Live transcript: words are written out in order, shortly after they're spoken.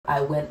I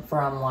went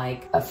from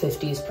like a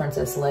 50s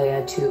Princess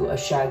Leia to a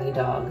shaggy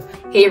dog.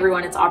 Hey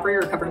everyone, it's Aubrey,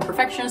 recovering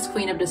perfectionist,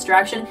 queen of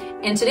distraction,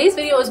 and today's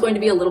video is going to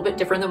be a little bit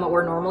different than what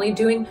we're normally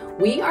doing.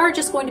 We are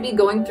just going to be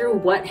going through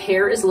what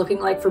hair is looking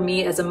like for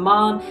me as a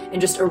mom and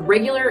just a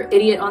regular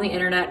idiot on the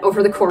internet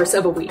over the course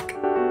of a week.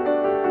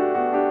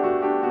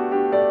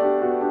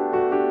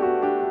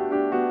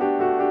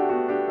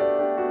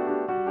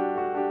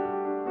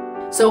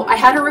 So I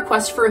had a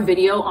request for a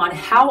video on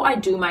how I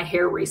do my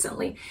hair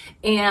recently,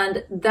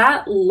 and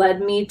that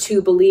led me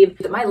to believe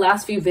that my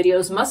last few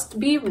videos must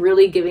be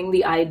really giving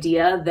the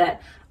idea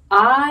that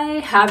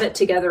I have it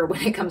together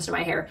when it comes to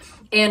my hair.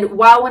 And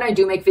while when I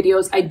do make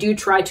videos, I do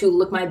try to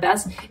look my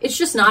best, it's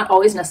just not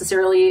always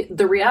necessarily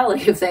the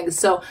reality of things.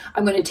 So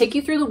I'm going to take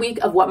you through the week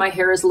of what my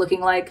hair is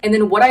looking like, and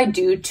then what I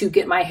do to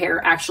get my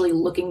hair actually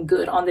looking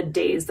good on the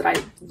days that I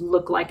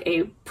look like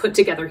a put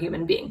together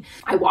human being.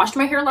 I washed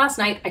my hair last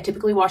night. I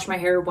typically wash my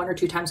hair 1 or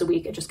 2 times a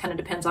week. It just kind of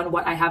depends on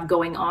what I have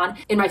going on.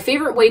 And my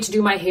favorite way to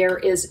do my hair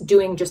is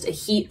doing just a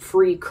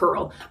heat-free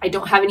curl. I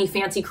don't have any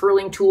fancy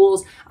curling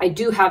tools. I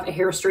do have a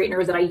hair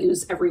straightener that I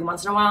use every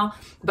once in a while,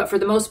 but for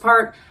the most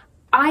part,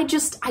 I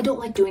don't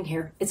like doing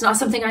hair. It's not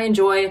something I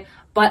enjoy,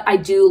 but I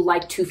do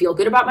like to feel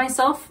good about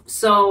myself.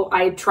 So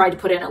I try to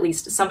put in at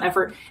least some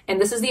effort,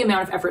 and this is the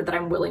amount of effort that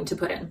I'm willing to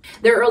put in.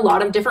 There are a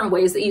lot of different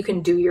ways that you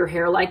can do your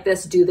hair like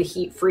this, do the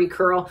heat-free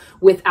curl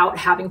without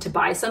having to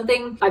buy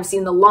something. I've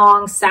seen the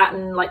long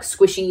satin, like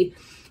squishy,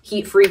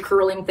 heat-free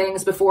curling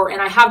things before,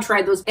 and I have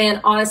tried those. And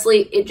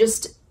honestly,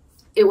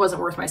 it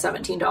wasn't worth my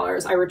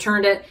 $17. I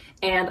returned it,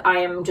 and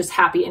I am just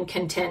happy and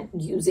content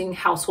using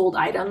household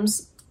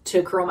items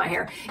to curl my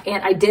hair.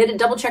 And I did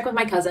double check with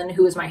my cousin,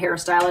 who is my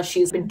hairstylist.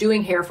 She's been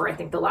doing hair for I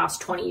think the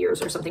last 20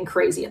 years or something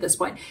crazy at this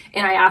point.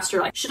 And I asked her,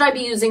 like, should I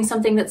be using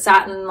something that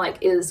satin like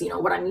is,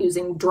 what I'm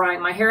using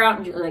drying my hair out?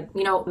 And she's like,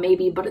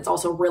 maybe, but it's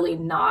also really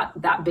not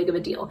that big of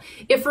a deal.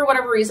 If for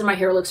whatever reason my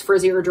hair looks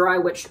frizzy or dry,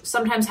 which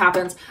sometimes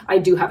happens, I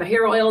do have a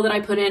hair oil that I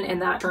put in, and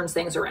that turns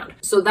things around.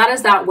 So that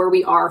is where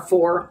we are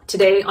for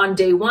today on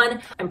day 1.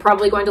 I'm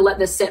probably going to let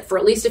this sit for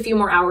at least a few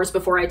more hours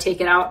before I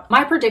take it out.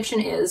 My prediction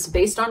is,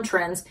 based on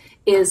trends,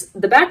 is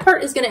the back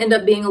part is going to end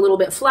up being a little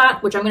bit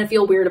flat, which I'm going to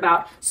feel weird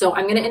about. So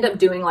I'm going to end up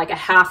doing like a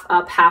half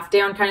up, half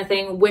down kind of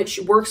thing, which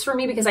works for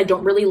me because I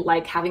don't really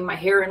like having my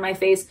hair in my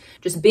face.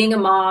 Just being a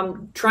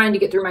mom, trying to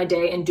get through my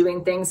day and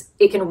doing things,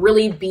 it can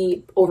really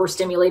be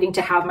overstimulating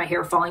to have my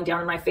hair falling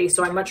down in my face.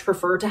 So I much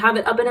prefer to have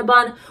it up in a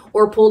bun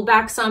or pulled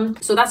back some.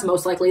 So that's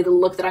most likely the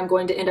look that I'm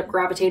going to end up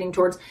gravitating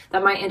towards.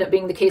 That might end up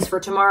being the case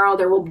for tomorrow.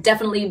 There will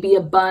definitely be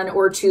a bun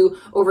or two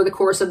over the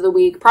course of the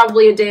week.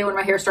 Probably a day when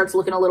my hair starts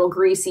looking a little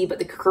greasy, but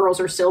the curls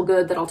are still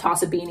good, that I'll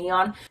toss a beanie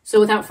on. So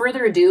without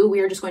further ado,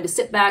 we are just going to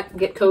sit back,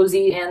 get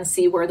cozy, and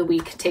see where the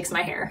week takes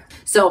my hair.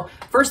 So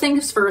first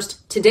things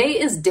first, today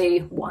is day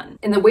 1.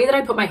 And the way that I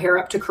put my hair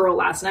up to curl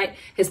last night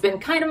has been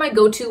kind of my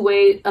go-to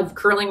way of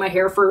curling my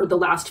hair for the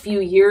last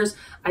few years.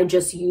 I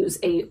just use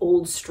a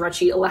old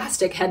stretchy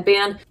elastic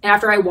headband. And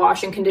after I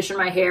wash and condition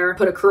my hair,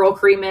 put a curl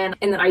cream in,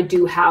 and then I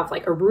do have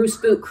like a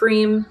roost boot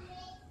cream.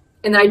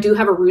 And then I do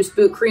have a roost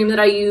boot cream that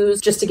I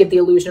use just to give the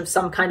illusion of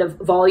some kind of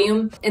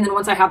volume. And then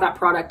once I have that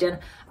product in,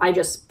 I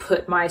just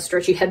put my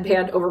stretchy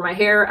headband over my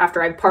hair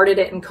after I've parted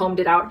it and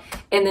combed it out.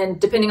 And then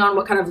depending on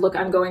what kind of look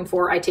I'm going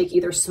for, I take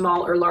either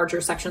small or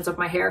larger sections of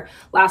my hair.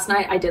 Last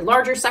night I did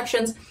larger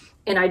sections,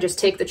 and I just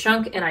take the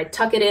chunk and I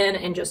tuck it in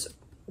and just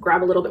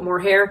grab a little bit more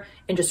hair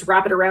and just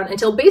wrap it around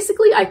until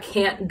basically I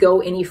can't go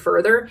any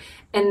further.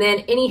 And then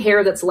any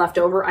hair that's left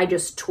over, I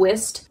just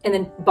twist and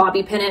then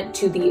bobby pin it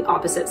to the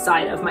opposite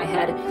side of my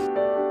head.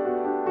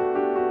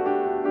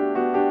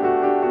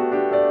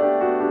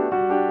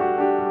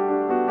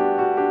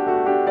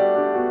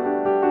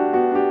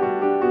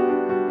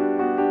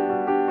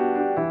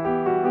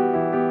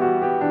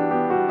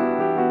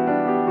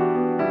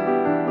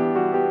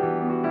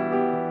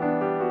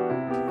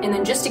 And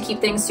then just to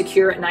keep things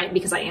secure at night,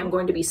 because I am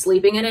going to be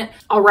sleeping in it,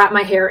 I'll wrap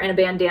my hair in a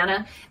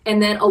bandana.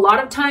 And then a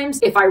lot of times,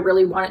 if I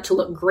really want it to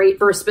look great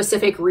for a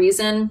specific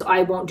reason,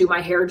 I won't do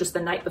my hair just the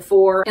night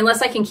before,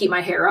 unless I can keep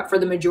my hair up for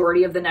the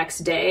majority of the next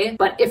day.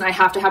 But if I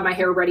have to have my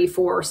hair ready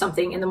for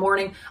something in the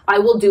morning, I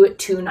will do it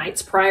 2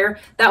 nights prior.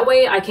 That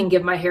way I can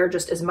give my hair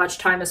just as much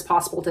time as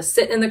possible to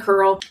sit in the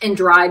curl and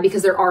dry,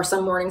 because there are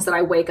some mornings that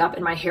I wake up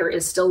and my hair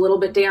is still a little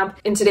bit damp.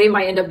 And today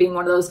might end up being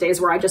one of those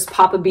days where I just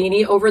pop a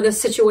beanie over this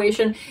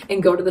situation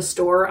and go to the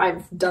store.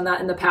 I've done that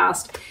in the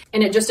past,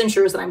 and it just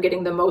ensures that I'm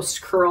getting the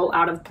most curl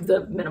out of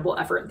the minimal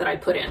effort that I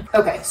put in.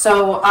 Okay,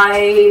 so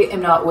I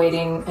am not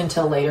waiting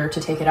until later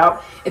to take it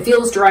out. It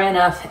feels dry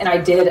enough, and I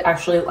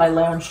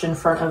lounged in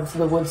front of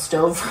the wood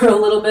stove for a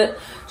little bit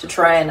to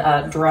try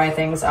and dry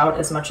things out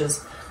as much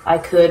as I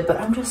could, but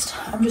I'm just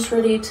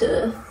ready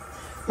to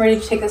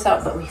take this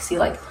out. But we see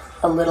like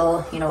a little,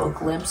 a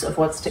glimpse of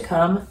what's to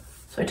come.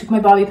 So I took my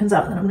bobby pins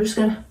out, and I'm just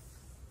gonna,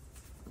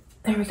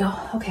 there we go.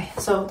 Okay,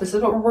 so this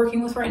is what we're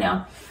working with right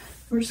now.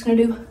 We're just gonna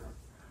do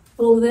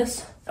a little of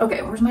this.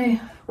 Okay, where's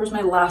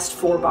my last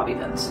 4 bobby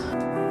pins?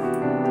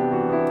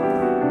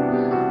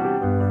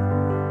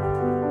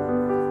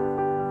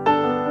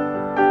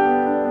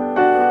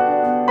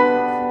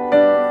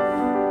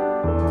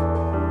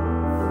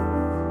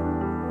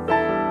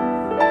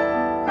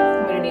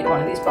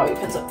 bobby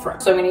pins up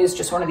front. So I'm gonna use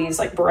just one of these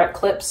like barrette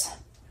clips.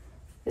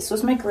 This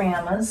was my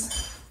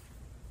grandma's,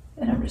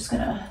 and I'm just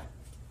gonna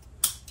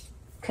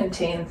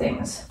contain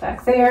things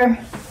back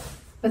there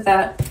with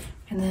that.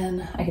 And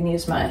then I can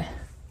use my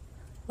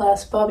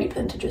last bobby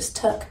pin to just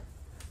tuck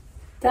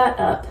that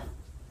up.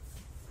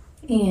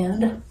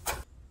 And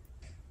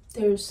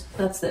this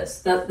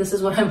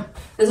is what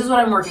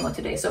I'm working with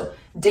today. So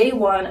day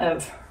one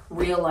of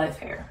real life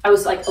hair. I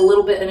was like a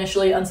little bit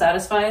initially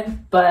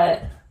unsatisfied,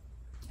 but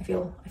I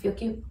feel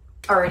cute.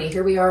 Alrighty,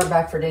 here we are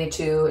back for day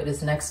two. It is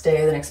the next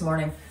day, the next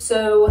morning.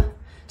 So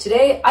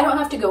today I don't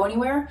have to go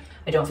anywhere.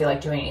 I don't feel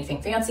like doing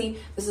anything fancy.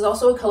 This is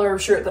also a color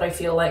of shirt that I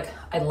feel like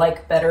I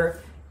like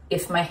better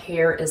if my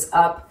hair is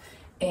up.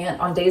 And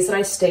on days that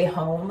I stay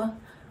home,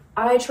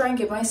 I try and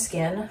give my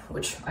skin,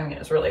 which I mean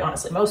is really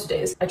honestly most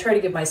days, I try to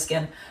give my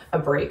skin a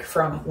break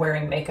from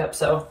wearing makeup.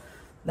 So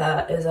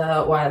that is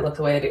why I look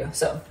the way I do.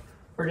 So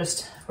we're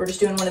just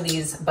doing one of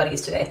these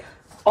buddies today.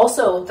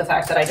 Also, the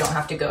fact that I don't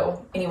have to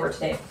go anywhere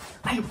today.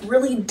 I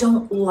really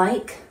don't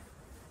like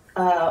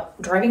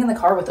driving in the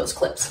car with those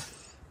clips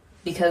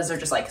because they're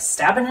just like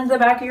stabbing into the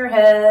back of your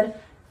head.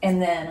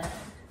 And then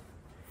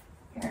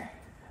here,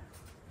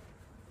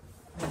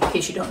 in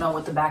case you don't know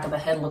what the back of a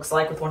head looks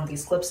like with one of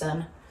these clips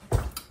in.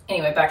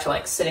 Anyway, back to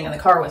like sitting in the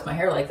car with my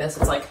hair like this.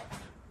 It's like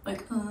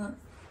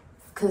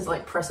because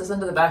like presses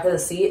into the back of the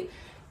seat.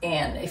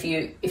 And if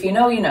you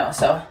know, you know.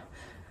 So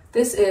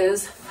this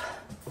is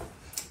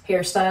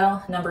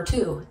hairstyle number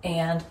 2,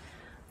 and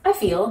I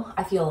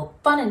feel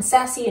fun and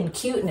sassy and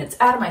cute, and it's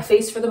out of my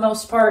face for the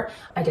most part.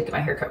 I did get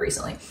my hair cut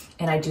recently,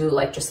 and I do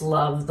like just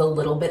love the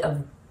little bit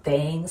of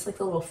bangs, like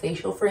the little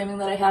facial framing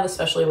that I have,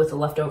 especially with the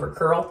leftover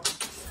curl.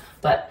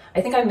 But I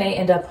think I may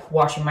end up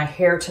washing my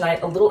hair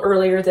tonight a little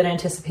earlier than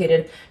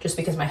anticipated, just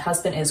because my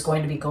husband is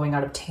going to be going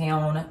out of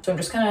town. So I'm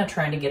just kind of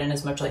trying to get in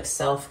as much like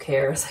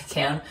self-care as I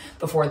can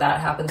before that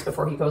happens,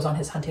 before he goes on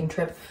his hunting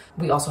trip.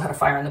 We also had a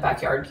fire in the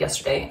backyard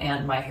yesterday,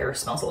 and my hair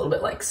smells a little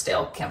bit like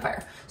stale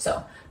campfire.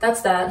 So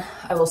that's that.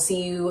 I will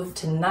see you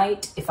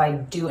tonight if I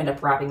do end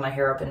up wrapping my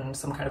hair up in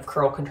some kind of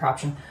curl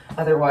contraption.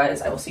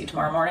 Otherwise, I will see you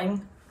tomorrow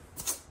morning,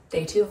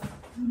 day 2.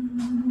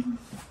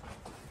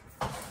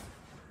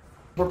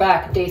 We're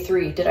back, day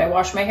 3. Did I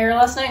wash my hair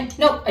last night?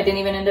 Nope, I didn't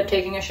even end up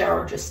taking a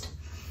shower. Just,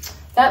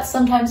 that's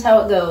sometimes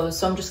how it goes.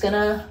 So I'm just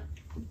gonna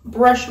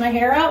brush my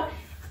hair out,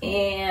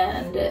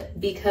 and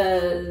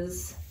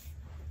because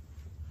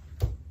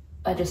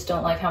I just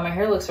don't like how my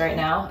hair looks right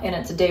now, and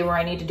it's a day where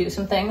I need to do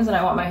some things and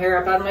I want my hair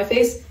up out of my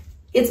face,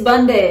 it's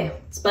bun day.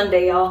 It's bun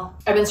day, y'all.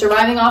 I've been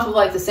surviving off of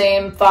like the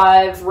same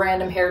 5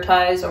 random hair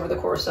ties over the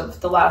course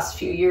of the last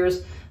few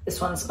years.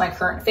 This one's my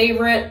current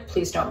favorite,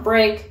 Please Don't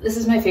Break. This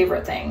is my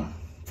favorite thing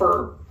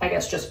for, I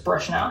guess, just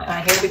brushing out my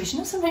hair, because you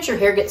know sometimes your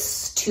hair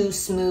gets too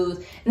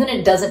smooth and then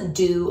it doesn't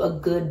do a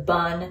good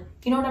bun.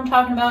 You know what I'm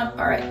talking about?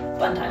 All right,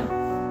 bun time.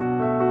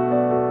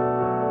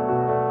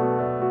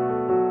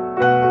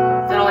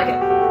 I don't like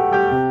it.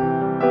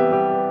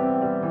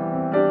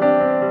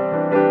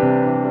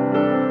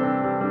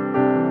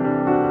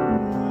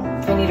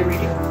 I need a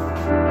redo.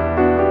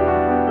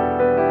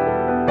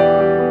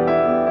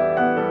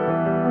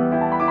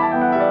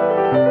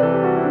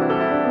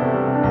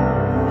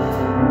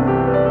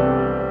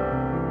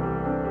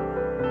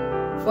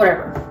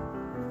 Whatever.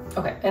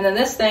 Okay, and then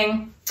this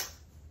thing,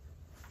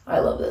 I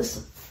love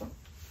this.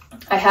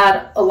 I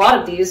had a lot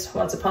of these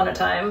once upon a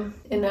time,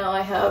 and now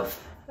I have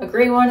a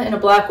gray one and a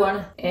black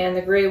one, and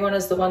the gray one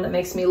is the one that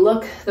makes me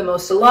look the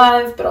most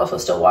alive, but also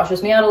still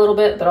washes me out a little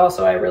bit, but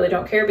also I really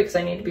don't care because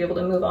I need to be able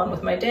to move on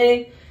with my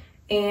day,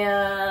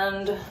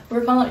 and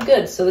we're calling it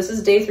good. So this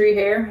is day 3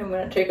 hair. I'm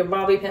gonna take a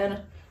bobby pin,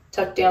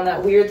 tuck down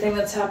that weird thing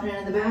that's happening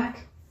in the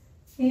back,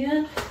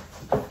 and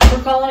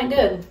we're calling it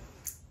good.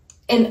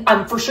 And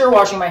I'm for sure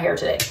washing my hair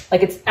today.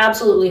 Like, it's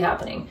absolutely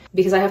happening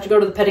because I have to go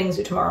to the petting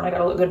zoo tomorrow and I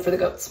gotta look good for the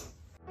goats.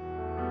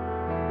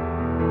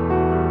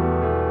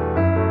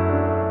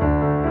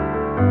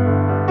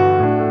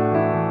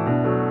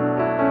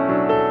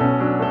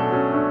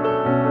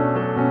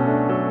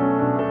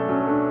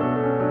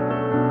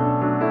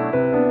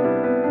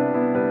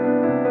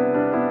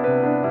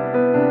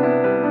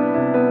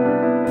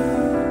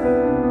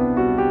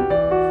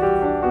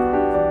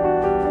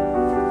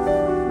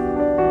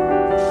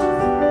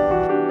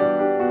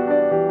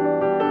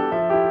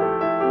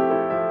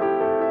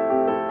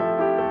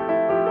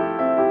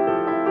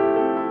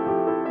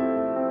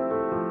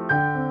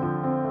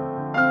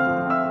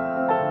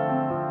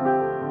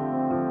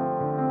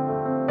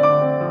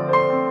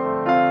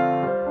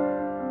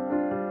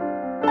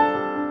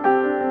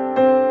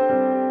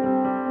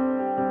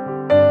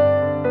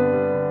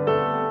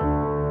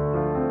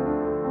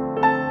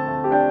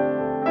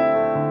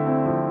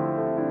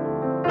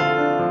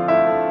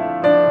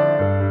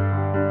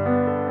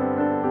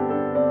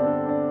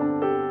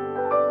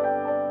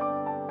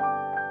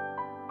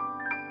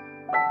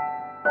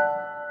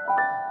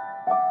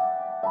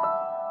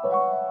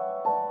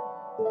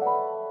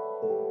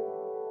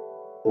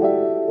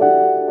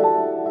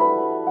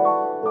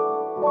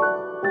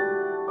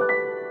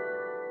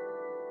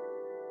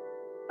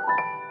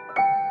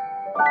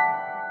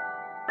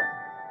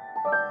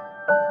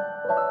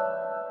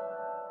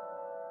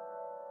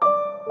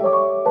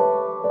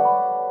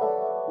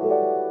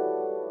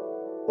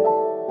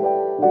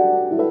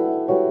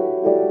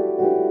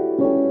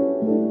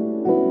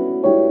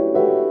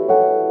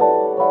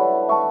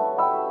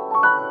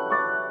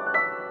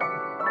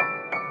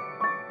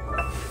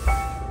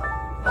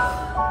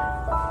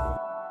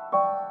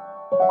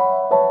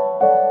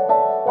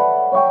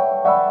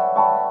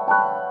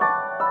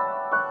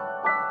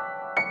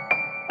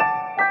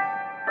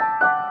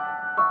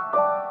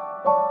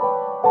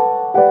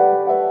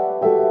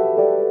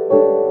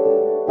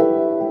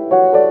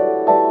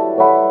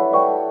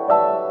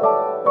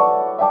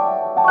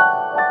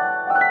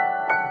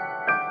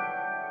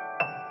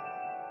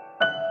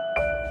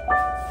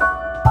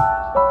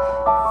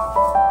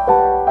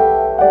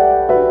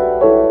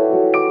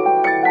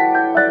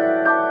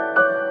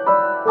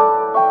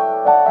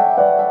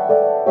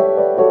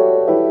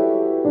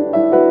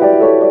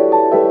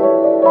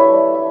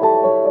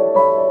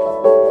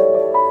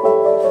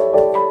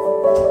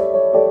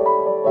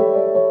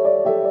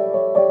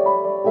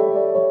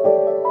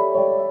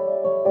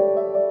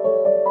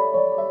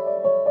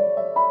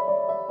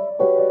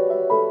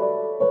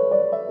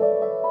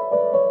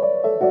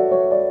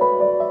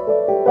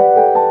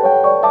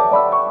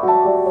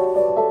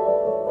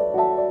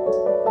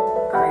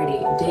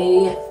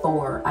 Day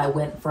 4, I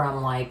went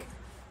from like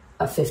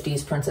a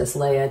 50s Princess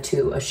Leia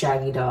to a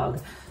shaggy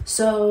dog.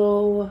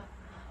 So,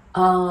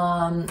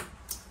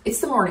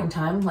 it's the morning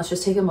time. Let's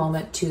just take a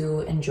moment to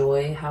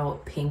enjoy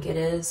how pink it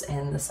is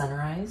in the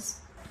sunrise.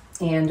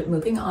 And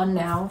moving on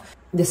now,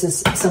 this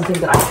is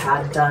something that I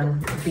had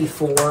done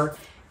before,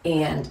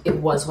 and it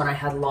was when I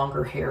had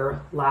longer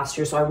hair last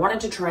year. So I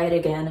wanted to try it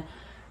again.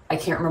 I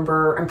can't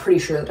remember. I'm pretty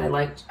sure that I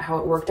liked how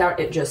it worked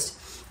out.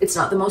 It's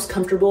not the most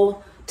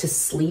comfortable to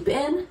sleep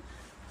in.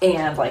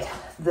 And like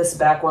this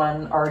back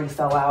one already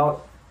fell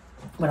out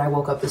when I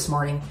woke up this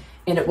morning,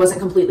 and it wasn't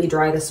completely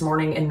dry this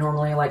morning. And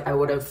normally like I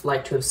would have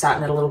liked to have sat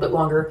in it a little bit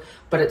longer,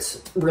 but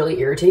it's really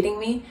irritating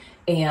me.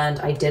 And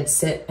I did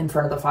sit in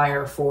front of the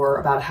fire for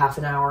about half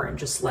an hour and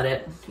just let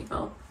it, you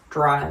know,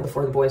 dry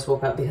before the boys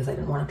woke up because I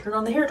didn't want to turn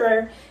on the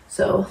hairdryer.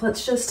 So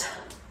let's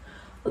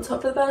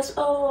hope for the best.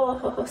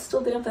 Oh,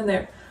 still damp in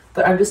there,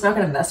 but I'm just not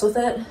going to mess with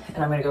it.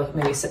 And I'm going to go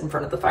maybe sit in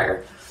front of the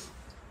fire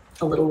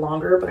a little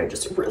longer, but I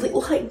just really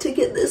like to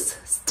get this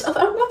stuff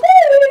out of my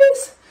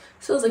face.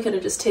 So as I could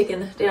have just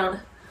taken down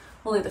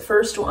only the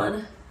first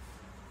one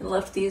and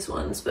left these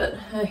ones, but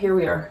here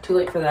we are, too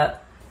late for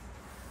that.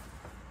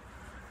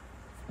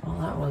 Well,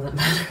 that wasn't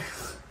better.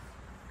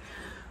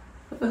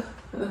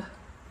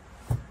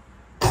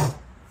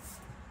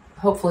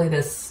 Hopefully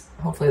this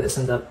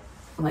ends up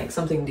like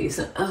something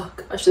decent. Oh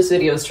gosh, this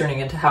video is turning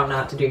into how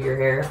not to do your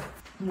hair.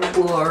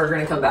 We're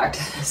gonna come back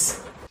to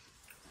this.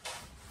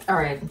 All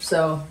right,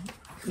 so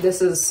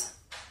this is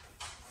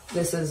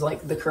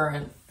like the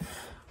current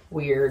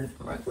weird.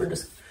 We're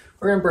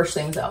gonna brush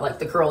things out. Like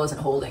the curl isn't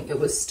holding. It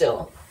was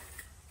still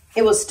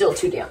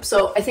too damp.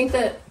 So I think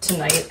that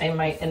tonight I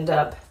might end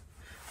up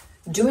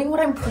doing what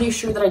I'm pretty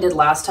sure that I did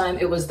last time.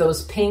 It was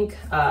those pink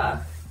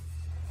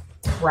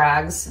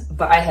rags,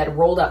 but I had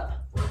rolled up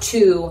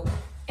 2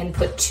 and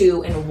put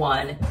 2 in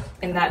 1,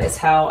 and that is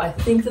how I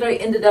think that I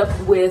ended up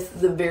with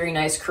the very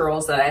nice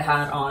curls that I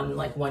had on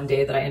like one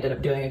day that I ended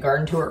up doing a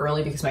garden tour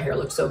early because my hair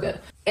looked so good.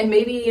 And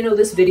maybe, you know,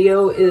 this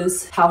video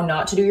is how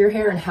not to do your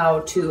hair and how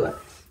to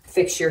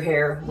fix your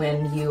hair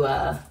when you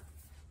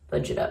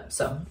budge it up.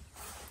 So,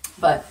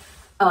 but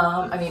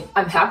I mean,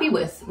 I'm happy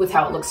with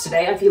how it looks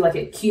today. I feel like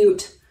a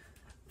cute,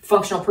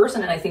 functional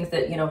person, and I think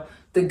that, you know,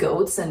 the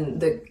goats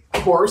and the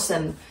horse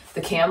and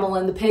the camel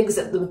and the pigs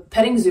at the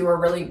petting zoo are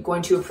really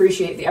going to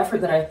appreciate the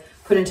effort that I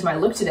put into my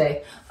look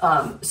today.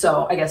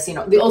 So I guess, you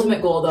know, the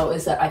ultimate goal though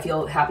is that I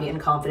feel happy and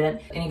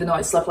confident. And even though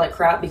I slept like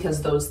crap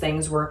because those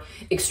things were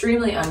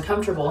extremely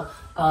uncomfortable,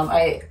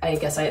 I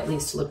guess I at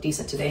least look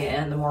decent today.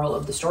 And the moral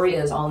of the story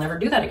is I'll never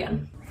do that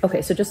again.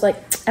 Okay, so just like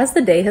as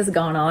the day has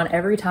gone on,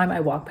 every time I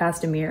walk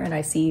past a mirror and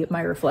I see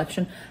my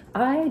reflection,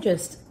 I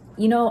just,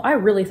 you know, I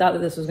really thought that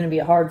this was going to be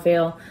a hard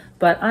fail,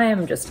 but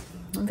I'm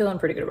feeling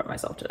pretty good about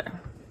myself today.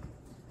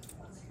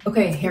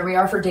 Okay, here we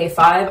are for day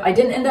 5. I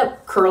didn't end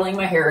up curling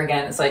my hair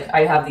again. It's like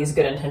I have these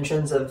good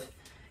intentions of,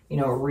 you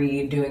know,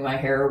 redoing my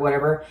hair or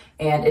whatever,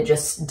 and it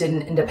just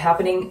didn't end up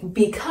happening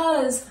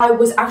because I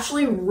was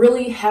actually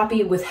really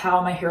happy with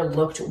how my hair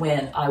looked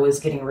when I was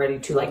getting ready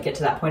to like get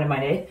to that point in my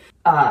day.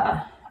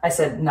 I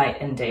said night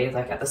and day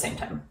like at the same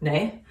time.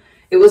 Nay,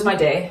 it was my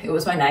day, it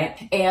was my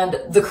night, and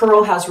the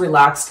curl has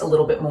relaxed a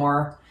little bit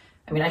more.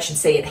 I mean, I should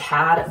say it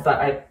had, but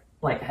I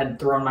like had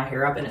thrown my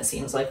hair up, and it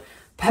seems like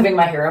having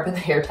my hair up and the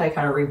hair tie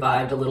kind of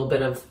revived a little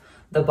bit of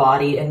the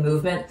body and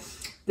movement.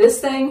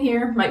 This thing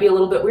here might be a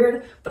little bit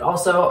weird, but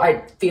also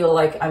I feel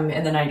like I'm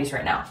in the 90s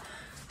right now.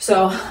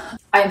 So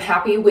I'm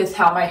happy with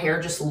how my hair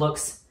just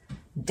looks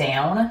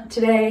down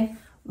today,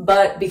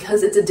 but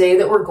because it's a day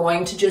that we're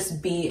going to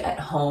just be at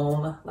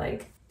home,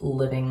 like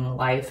living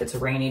life, it's a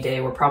rainy day,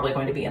 we're probably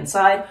going to be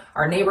inside.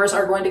 Our neighbors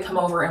are going to come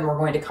over and we're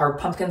going to carve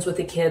pumpkins with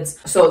the kids.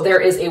 So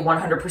there is a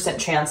 100%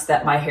 chance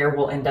that my hair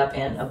will end up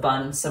in a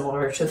bun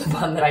similar to the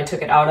bun that I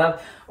took it out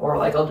of, or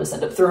like I'll just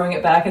end up throwing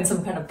it back in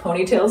some kind of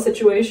ponytail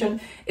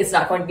situation. It's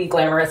not going to be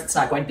glamorous, it's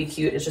not going to be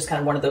cute. It's just kind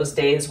of one of those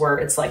days where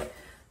it's like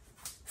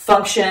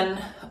function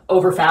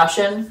over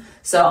fashion.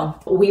 So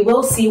we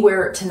will see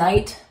where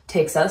tonight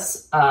takes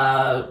us,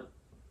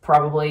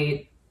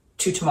 probably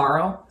to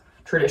tomorrow.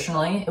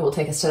 Traditionally, it will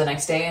take us to the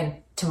next day, and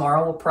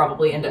tomorrow will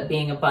probably end up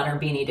being a bun or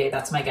beanie day.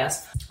 That's my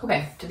guess.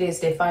 Okay, today's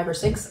day 5 or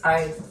 6.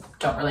 I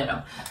don't really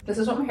know. This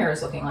is what my hair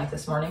is looking like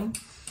this morning.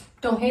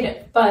 Don't hate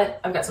it, but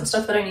I've got some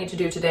stuff that I need to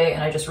do today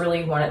and I just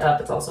really want it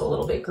up. It's also a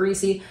little bit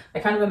greasy. I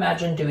kind of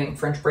imagine doing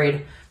French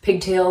braid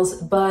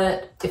pigtails,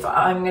 but if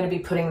I'm going to be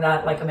putting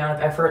that like amount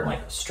of effort and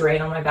like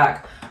strain on my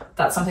back,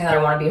 that's something that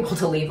I want to be able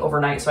to leave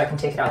overnight so I can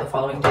take it out the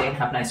following day and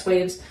have nice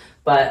waves,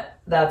 but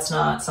that's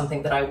not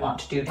something that I want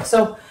to do.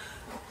 So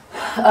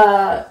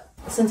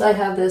since I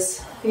have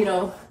this, you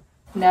know,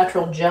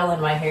 natural gel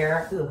in my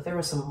hair, ooh, there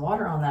was some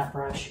water on that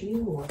brush.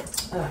 Ew.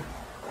 Ugh.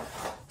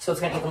 So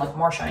it's gonna even look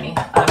more shiny.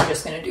 I'm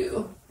just gonna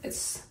do,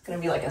 it's gonna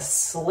be like a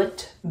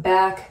slicked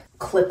back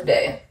clip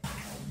day.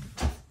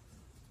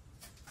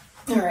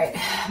 All right,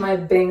 my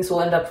bangs will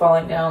end up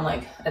falling down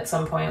like at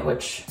some point,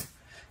 which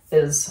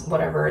is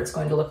whatever, it's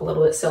going to look a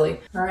little bit silly.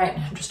 All right,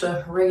 just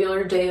a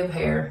regular day of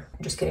hair.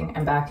 Just kidding,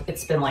 I'm back.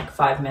 It's been like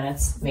 5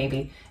 minutes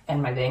maybe,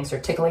 and my bangs are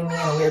tickling me in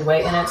a weird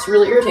way, and it's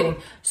really irritating.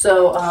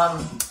 So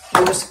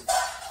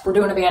we're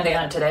doing a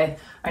bandana today.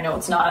 I know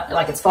it's not,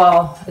 like it's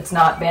fall, it's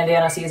not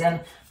bandana season,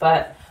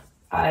 but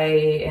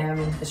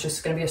it's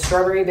just gonna be a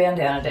strawberry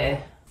bandana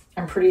day.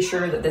 I'm pretty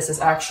sure that this is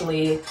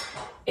actually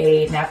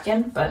a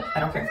napkin, but I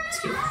don't care,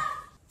 it's cute.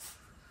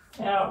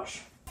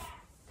 Ouch.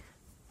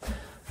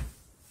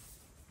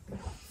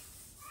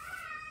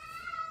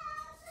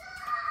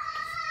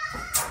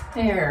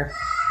 There,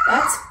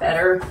 that's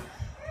better.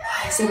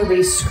 Why is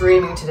everybody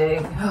screaming today?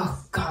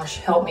 Oh gosh,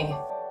 help me.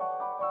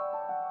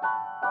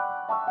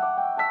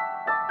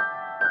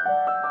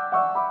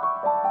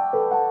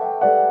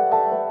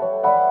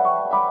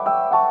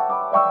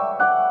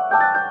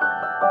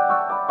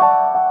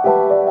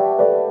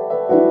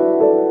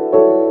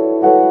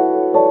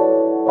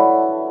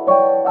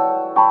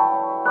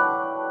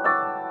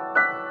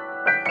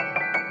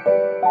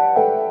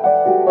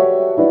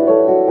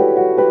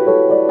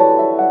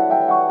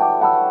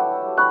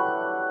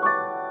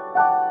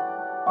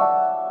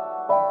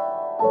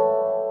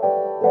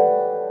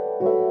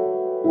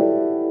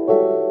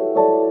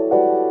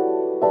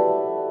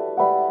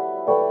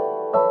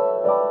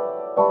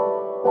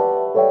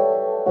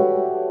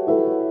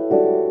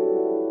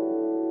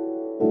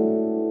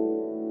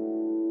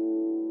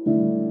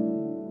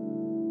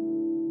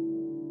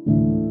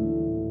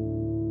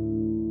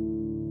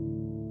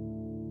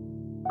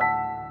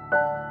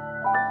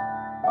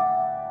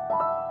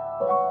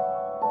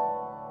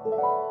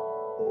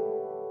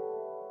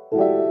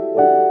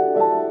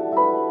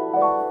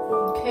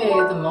 Okay,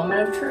 the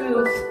moment of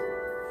truth.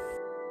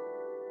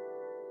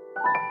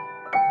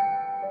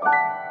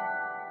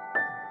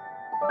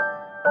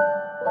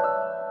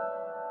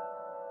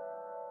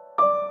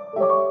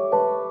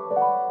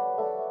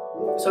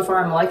 So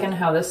far I'm liking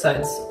how this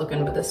side's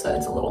looking, but this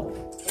side's a little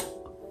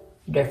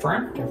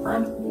different.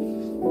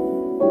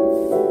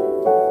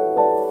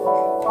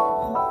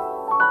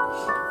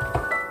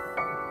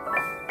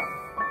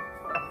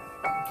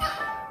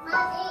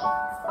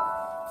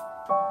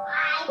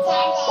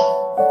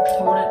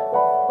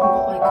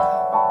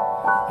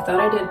 I thought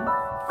I did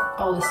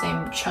all the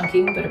same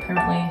chunking, but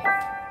apparently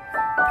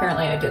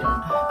I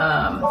didn't.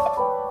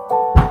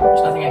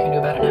 There's nothing I can do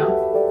about it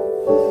now.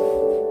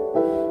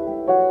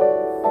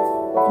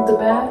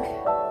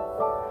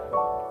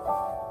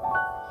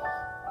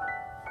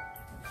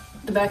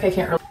 The back I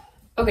can't really.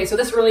 Okay, so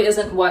this really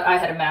isn't what I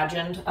had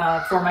imagined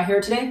for my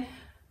hair today.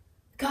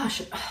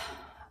 Gosh,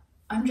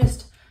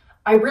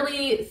 I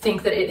really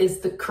think that it is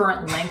the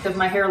current length of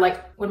my hair.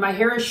 Like when my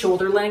hair is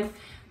shoulder length,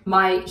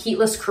 my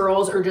heatless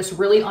curls are just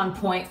really on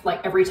point,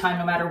 like every time,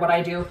 no matter what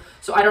I do.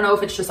 So I don't know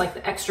if it's just like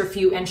the extra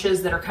few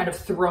inches that are kind of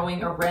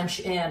throwing a wrench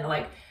in,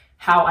 like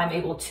how I'm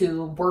able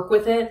to work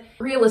with it.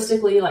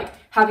 Realistically, like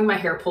having my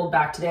hair pulled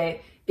back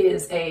today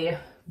is a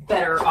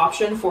better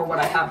option for what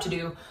I have to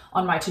do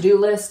on my to-do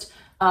list.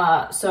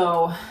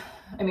 So,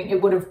 I mean,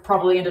 it would have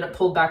probably ended up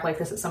pulled back like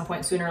this at some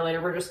point sooner or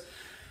later. We're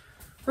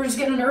just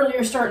getting an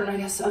earlier start, and I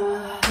guess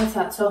that's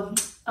that. So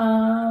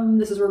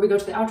this is where we go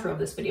to the outro of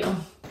this video.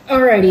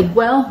 Alrighty,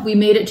 well, we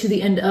made it to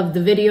the end of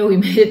the video. We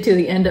made it to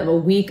the end of a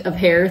week of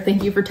hair.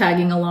 Thank you for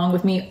tagging along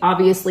with me.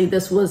 Obviously,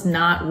 this was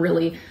not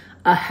really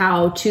a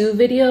how-to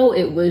video.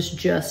 It was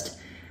just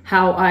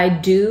how I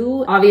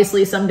do.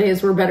 Obviously, some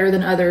days were better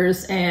than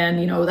others,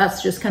 and you know,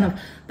 that's just kind of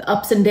the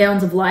ups and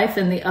downs of life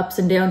and the ups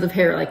and downs of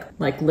hair.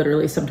 Like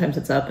literally, sometimes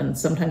it's up and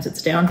sometimes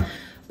it's down.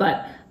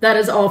 But that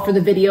is all for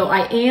the video.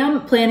 I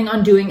am planning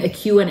on doing a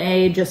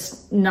Q&A,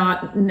 just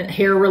not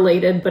hair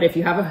related, but if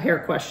you have a hair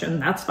question,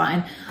 that's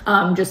fine.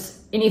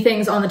 Just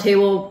anything's on the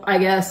table, I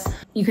guess.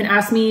 You can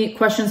ask me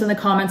questions in the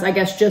comments, I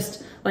guess,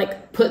 just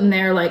like put in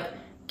there like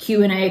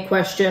Q&A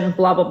question,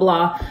 blah, blah,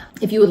 blah.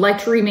 If you would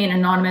like to remain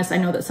anonymous, I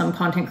know that some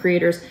content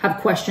creators have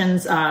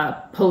questions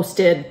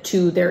posted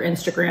to their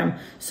Instagram.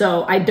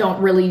 So I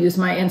don't really use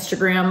my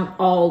Instagram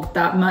all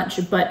that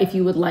much, but if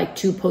you would like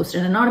to post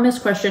an anonymous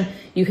question,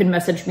 you can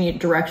message me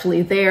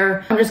directly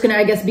there. I'm just gonna,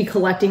 I guess, be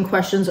collecting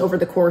questions over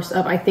the course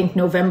of, I think,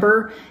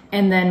 November,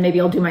 and then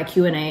maybe I'll do my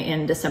Q&A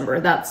in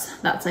December. That's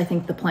I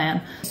think the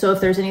plan. So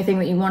if there's anything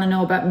that you wanna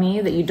know about me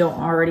that you don't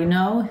already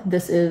know,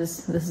 this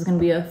is gonna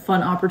be a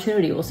fun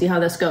opportunity. We'll see how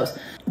this goes.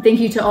 Thank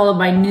you to all of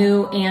my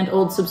new and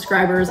old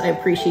subscribers. I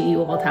appreciate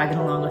you all tagging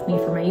along with me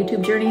for my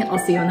YouTube journey. I'll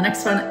see you on the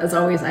next one. As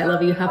always, I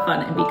love you, have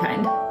fun, and be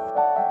kind.